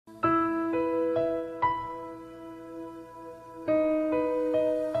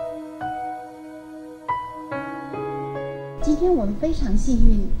天我们非常幸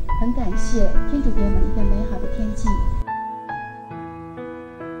运，很感谢天主给我们一个美好的天气，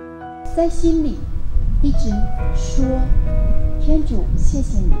在心里一直说天主谢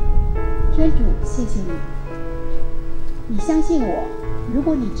谢你，天主谢谢你。你相信我，如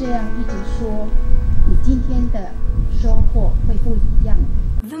果你这样一直说，你今天的收获会不一样。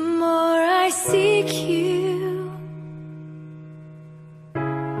 The more I seek you,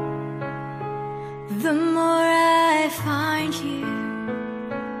 the more I find you,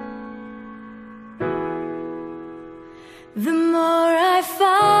 the more I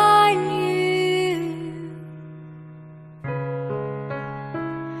find you,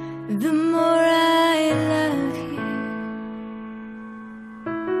 the more I love you.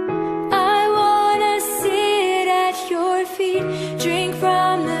 I wanna sit at your feet, drink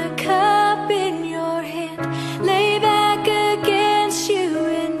from the cup in your hand, lay back against you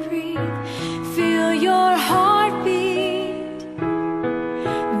and breathe, feel your heartbeat.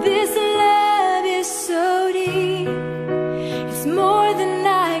 This love is so deep, it's more than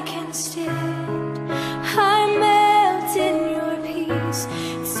I can stand. I melt in your peace,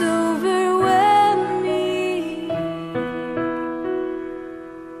 it's overwhelming.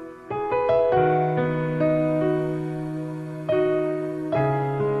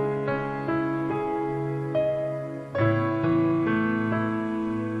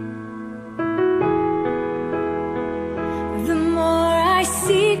 The more I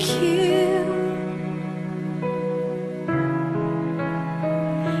seek you,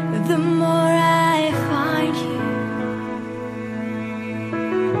 the more